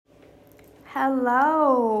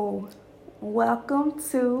Hello, welcome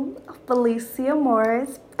to Felicia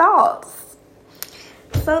Moore's Thoughts.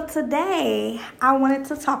 So today I wanted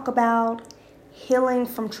to talk about healing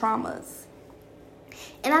from traumas.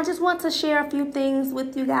 And I just want to share a few things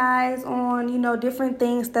with you guys on, different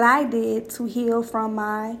things that I did to heal from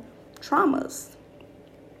my traumas.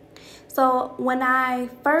 So when I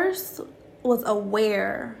first was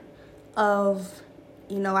aware of,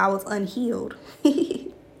 I was unhealed,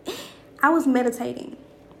 I was meditating.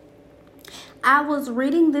 I was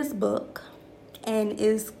reading this book, and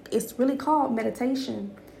it's really called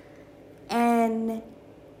Meditation. And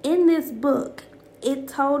in this book, it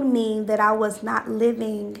told me that I was not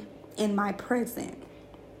living in my present.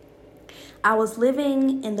 I was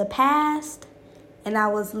living in the past, and I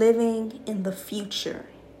was living in the future.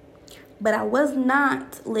 But I was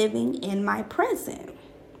not living in my present.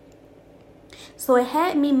 So it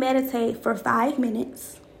had me meditate for 5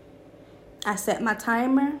 minutes. I set my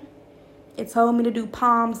timer. It told me to do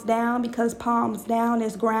palms down because palms down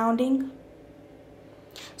is grounding.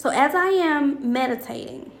 So as I am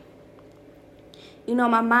meditating,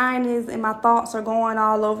 my mind is and my thoughts are going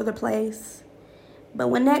all over the place. But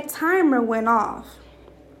when that timer went off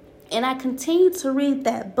and I continued to read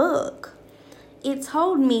that book, it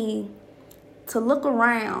told me to look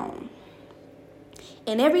around.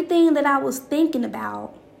 And everything that I was thinking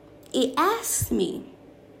about, it asked me,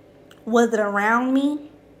 was it around me?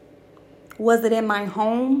 Was it in my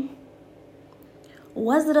home?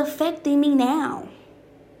 Was it affecting me now?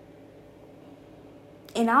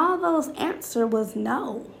 And all those answers was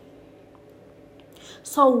no.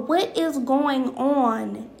 So what is going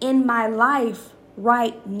on in my life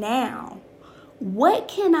right now? What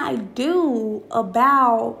can I do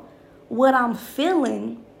about what I'm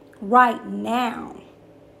feeling right now?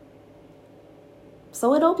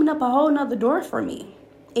 So it opened up a whole nother door for me.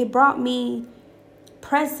 It brought me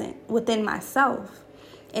present within myself.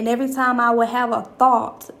 And every time I would have a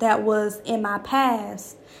thought that was in my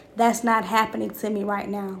past, that's not happening to me right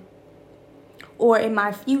now. Or in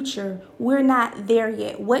my future, we're not there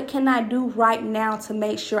yet. What can I do right now to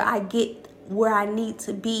make sure I get where I need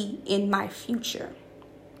to be in my future?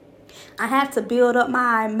 I have to build up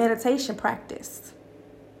my meditation practice.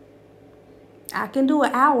 I can do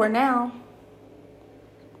an hour now.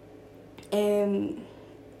 And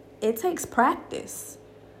it takes practice.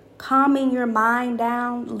 Calming your mind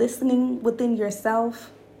down, listening within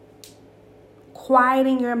yourself,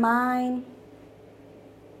 quieting your mind.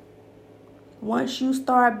 Once you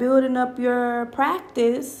start building up your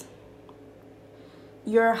practice,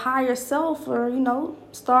 your higher self will,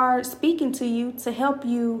 start speaking to you to help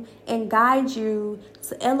you and guide you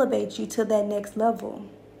to elevate you to that next level.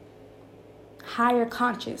 Higher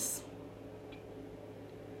conscious.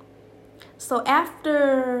 So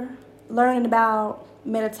after learning about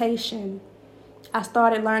meditation, I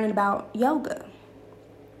started learning about yoga.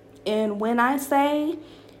 And when I say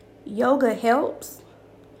yoga helps,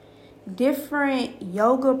 different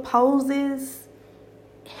yoga poses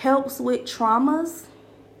helps with traumas.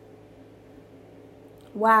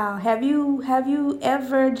 Wow, have you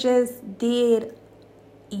ever just did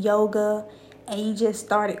yoga and you just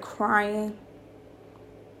started crying?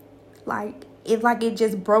 It's like it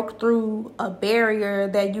just broke through a barrier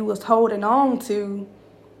that you was holding on to,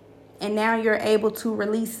 and now you're able to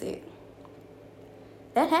release it.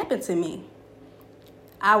 That happened to me.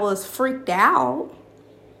 I was freaked out,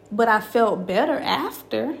 but I felt better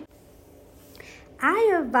after.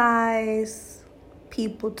 I advise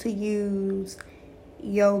people to use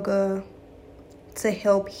yoga to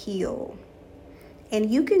help heal.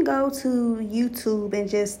 And you can go to YouTube and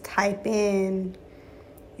just type in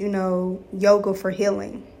yoga for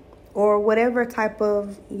healing, or whatever type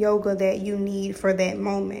of yoga that you need for that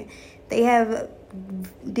moment. They have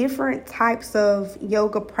different types of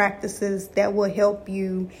yoga practices that will help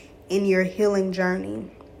you in your healing journey.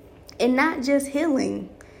 And not just healing,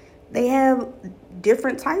 they have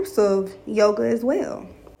different types of yoga as well.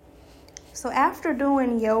 So after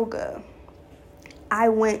doing yoga, I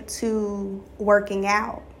went to working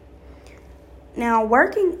out. Now,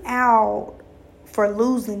 working out for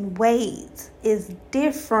losing weight is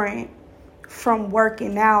different from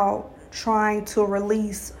working out trying to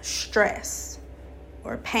release stress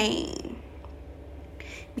or pain.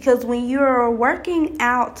 Because when you're working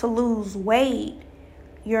out to lose weight,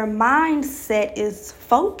 your mindset is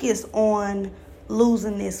focused on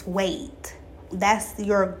losing this weight. That's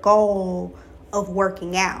your goal of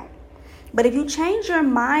working out. But if you change your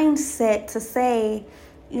mindset to say,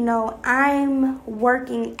 I'm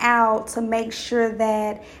working out to make sure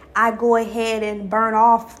that I go ahead and burn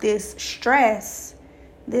off this stress,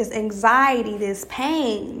 this anxiety, this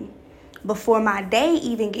pain before my day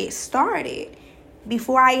even gets started,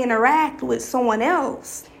 before I interact with someone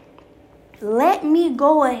else. Let me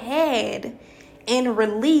go ahead and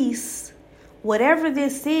release whatever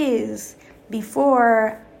this is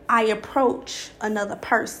before I approach another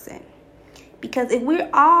person. Because if we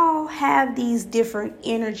all have these different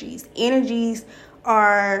energies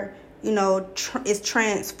are, it's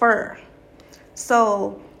transfer.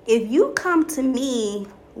 So if you come to me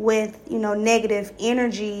with, negative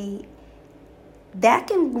energy, that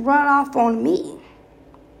can run off on me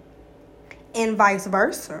and vice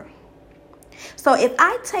versa. So if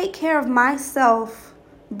I take care of myself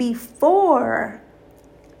before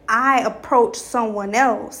I approach someone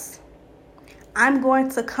else, I'm going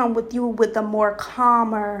to come with you with a more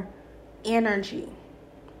calmer energy.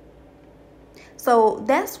 So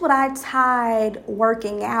that's what I tied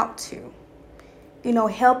working out to.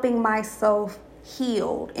 Helping myself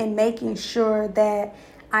heal and making sure that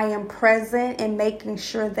I am present and making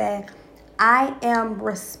sure that I am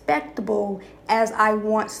respectable as I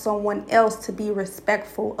want someone else to be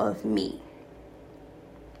respectful of me.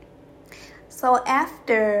 So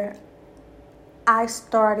after I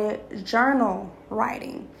started journal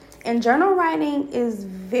writing, and journal writing is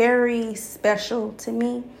very special to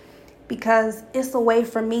me because it's a way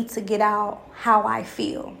for me to get out how I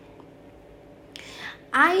feel.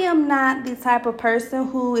 I am not the type of person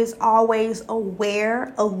who is always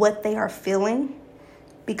aware of what they are feeling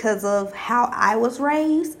because of how I was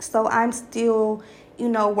raised. So I'm still,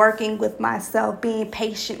 working with myself, being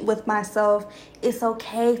patient with myself. It's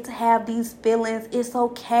okay to have these feelings. It's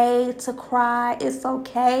okay to cry. It's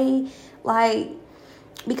okay.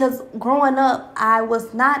 Because growing up, I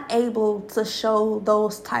was not able to show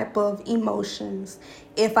those type of emotions.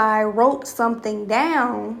 If I wrote something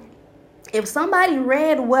down, if somebody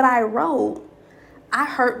read what I wrote, I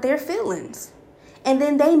hurt their feelings. And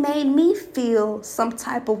then they made me feel some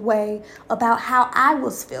type of way about how I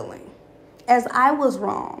was feeling, as I was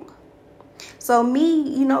wrong. So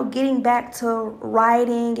me, getting back to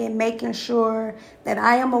writing and making sure that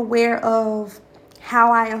I am aware of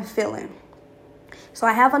how I am feeling. So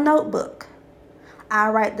I have a notebook. I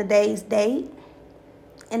write the day's date,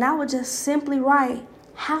 and I would just simply write,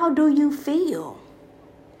 how do you feel?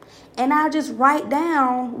 And I just write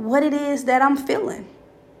down what it is that I'm feeling.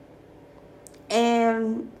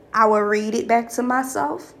 And I will read it back to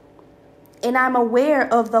myself. And I'm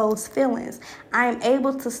aware of those feelings. I am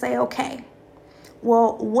able to say, okay,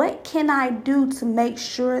 well, what can I do to make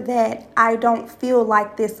sure that I don't feel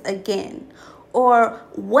like this again? Or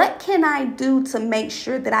what can I do to make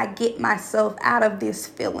sure that I get myself out of this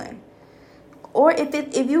feeling? Or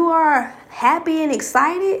if you are happy and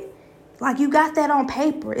excited, like you got that on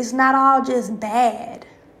paper, it's not all just bad.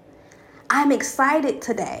 I'm excited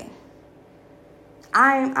today.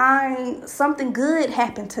 I'm something good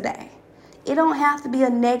happened today. It don't have to be a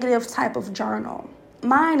negative type of journal.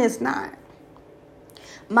 Mine is not.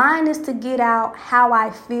 Mine is to get out how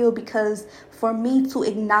I feel, because for me to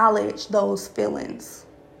acknowledge those feelings.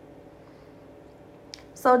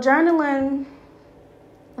 So journaling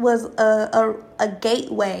was a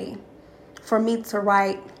gateway for me to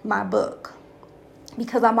write my book,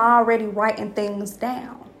 because I'm already writing things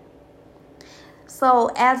down.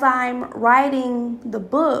 So as I'm writing the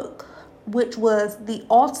book, which was the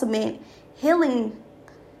ultimate healing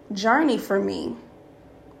journey for me,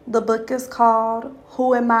 the book is called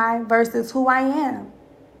Who Am I Versus Who I Am.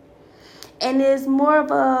 And it's more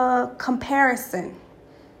of a comparison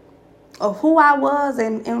of who I was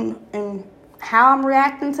and how I'm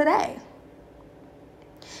reacting today.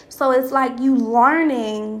 So it's like you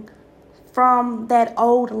learning from that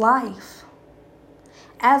old life.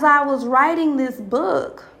 As I was writing this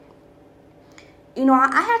book,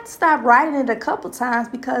 I had to stop writing it a couple times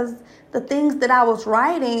because the things that I was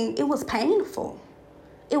writing, it was painful.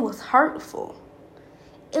 It was hurtful.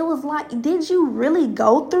 It was like, did you really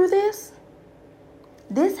go through this?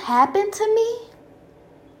 This happened to me?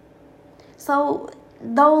 So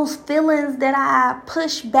those feelings that I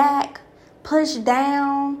pushed back, pushed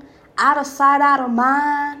down, out of sight, out of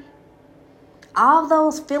mind, all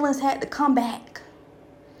those feelings had to come back.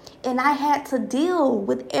 And I had to deal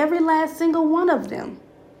with every last single one of them.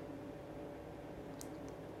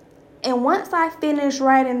 And once I finished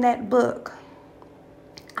writing that book,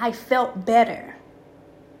 I felt better.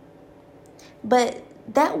 But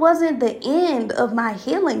that wasn't the end of my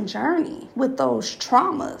healing journey with those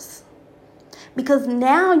traumas. Because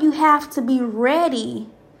now you have to be ready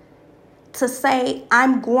to say,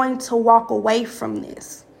 I'm going to walk away from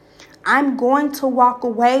this. I'm going to walk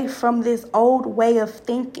away from this old way of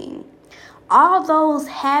thinking. all those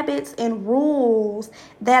habits and rules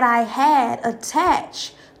that I had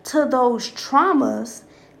attached to those traumas,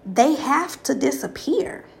 they have to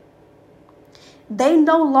disappear. They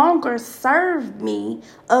no longer serve me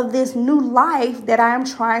of this new life that I am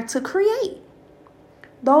trying to create.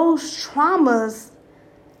 Those traumas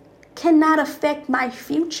cannot affect my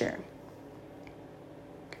future.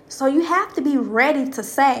 So you have to be ready to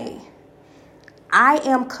say, I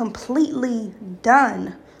am completely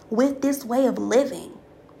done with this way of living.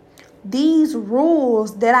 These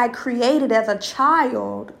rules that I created as a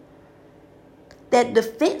child, that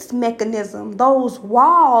defense mechanism, those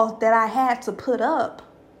walls that I had to put up,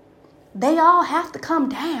 they all have to come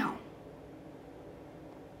down.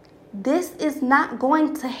 This is not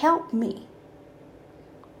going to help me.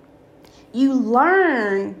 You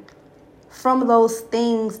learn from those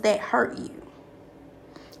things that hurt you.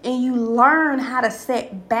 And you learn how to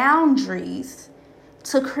set boundaries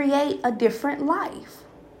to create a different life.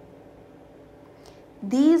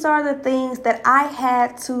 These are the things that I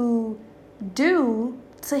had to do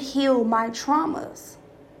to heal my traumas.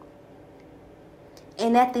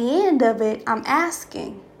 And at the end of it, I'm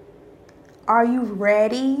asking, are you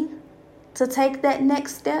ready to take that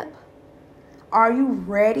next step? Are you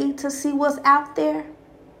ready to see what's out there?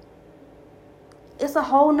 It's a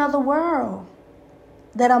whole nother world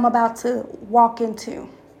that I'm about to walk into.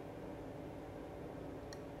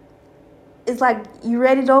 It's like, you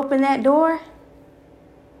ready to open that door?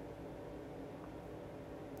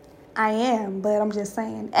 I am, but I'm just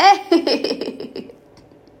saying. Hey!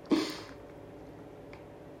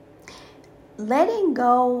 Letting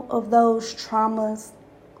go of those traumas,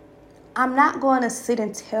 I'm not going to sit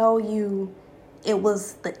and tell you it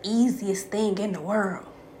was the easiest thing in the world.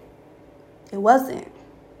 It wasn't.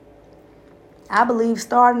 I believe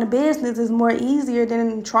starting a business is more easier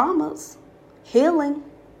than traumas, healing.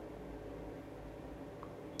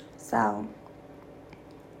 So,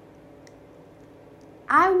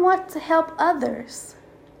 I want to help others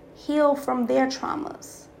heal from their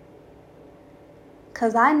traumas.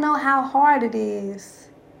 Because I know how hard it is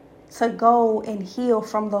to go and heal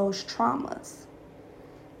from those traumas.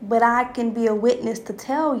 But I can be a witness to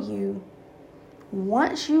tell you,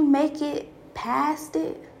 once you make it past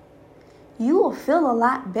it, you will feel a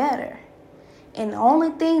lot better. And the only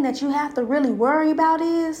thing that you have to really worry about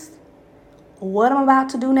is what I'm about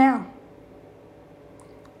to do now.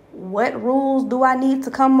 What rules do I need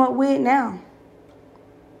to come up with now?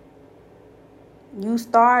 You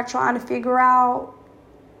start trying to figure out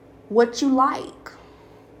what you like.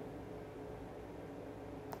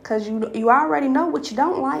 Because you already know what you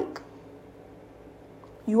don't like.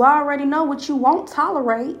 You already know what you won't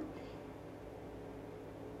tolerate.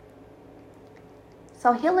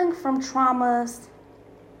 So healing from traumas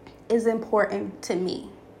is important to me.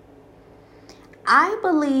 I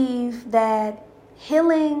believe that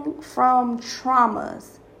healing from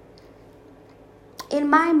traumas, in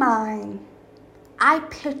my mind, I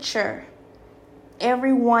picture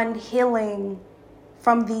everyone healing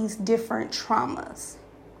from these different traumas.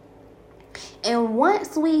 And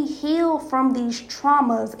once we heal from these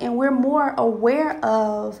traumas and we're more aware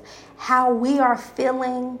of how we are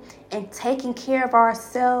feeling and taking care of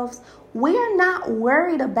ourselves, we're not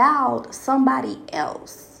worried about somebody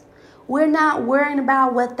else. We're not worrying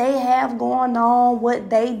about what they have going on, what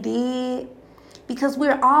they did, because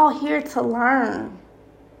we're all here to learn.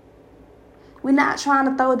 We're not trying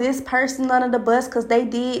to throw this person under the bus because they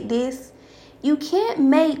did this. You can't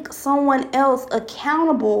make someone else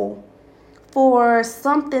accountable for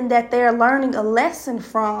something that they're learning a lesson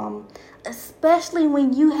from, especially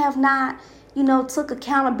when you have not, took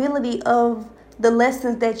accountability of the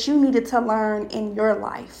lessons that you needed to learn in your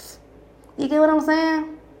life. You get what I'm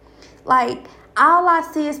saying? Like, all I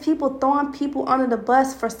see is people throwing people under the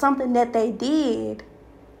bus for something that they did.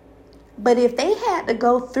 But if they had to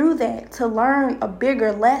go through that to learn a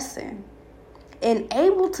bigger lesson and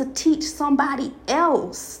able to teach somebody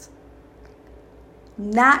else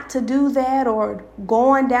not to do that or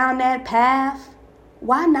going down that path,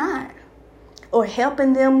 why not? Or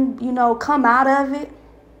helping them, come out of it.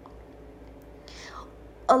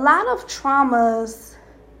 A lot of traumas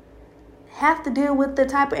have to deal with the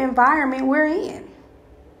type of environment we're in.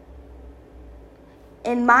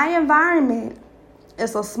 In my environment,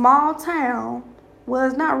 it's a small town. Well,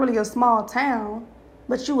 it's not really a small town,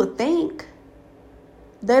 but you would think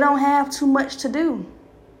they don't have too much to do.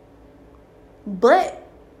 But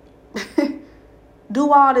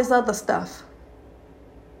do all this other stuff.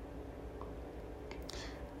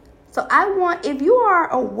 So if you are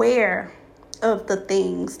aware of the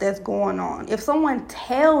things that's going on, if someone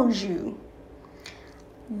tells you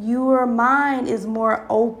your mind is more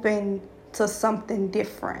open to something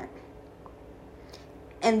different.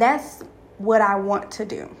 And that's what I want to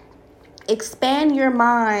do. Expand your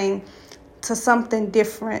mind to something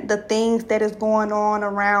different, the things that is going on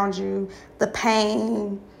around you, the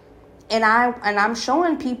pain. And I'm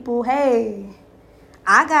showing people, hey,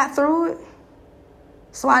 I got through it,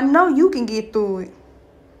 so I know you can get through it.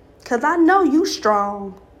 Because I know you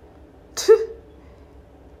strong.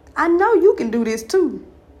 I know you can do this too.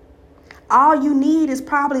 All you need is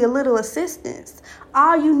probably a little assistance.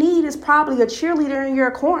 All you need is probably a cheerleader in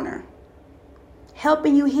your corner,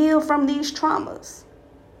 helping you heal from these traumas.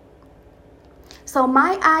 So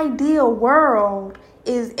my ideal world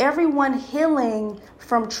is everyone healing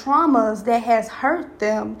from traumas that has hurt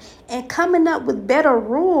them and coming up with better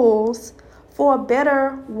rules for a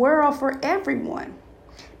better world for everyone.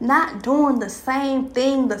 Not doing the same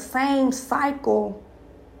thing, the same cycle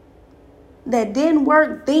that didn't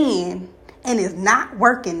work then and is not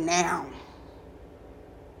working now.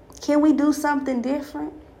 Can we do something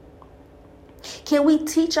different? Can we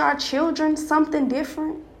teach our children something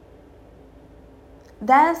different?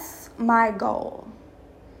 That's my goal.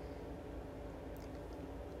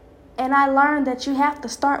 And I learned that you have to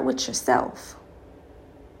start with yourself.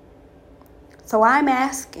 So I'm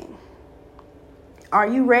asking, are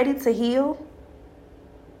you ready to heal?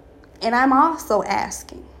 And I'm also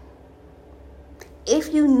asking,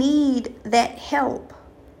 if you need that help,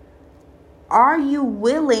 are you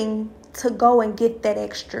willing to go and get that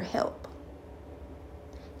extra help?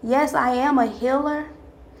 Yes, I am a healer,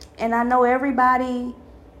 and I know everybody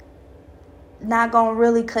not gonna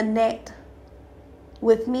really connect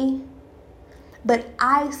with me, but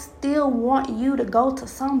I still want you to go to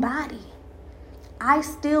somebody. I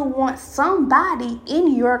still want somebody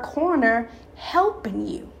in your corner helping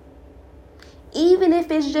you. Even if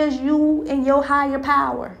it's just you and your higher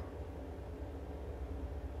power.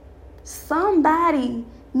 Somebody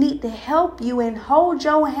need to help you and hold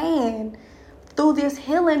your hand through this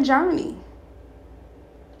healing journey.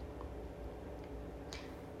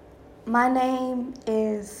 My name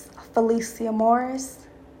is Felicia Morris,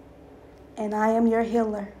 and I am your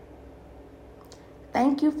healer.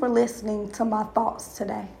 Thank you for listening to my thoughts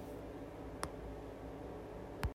today.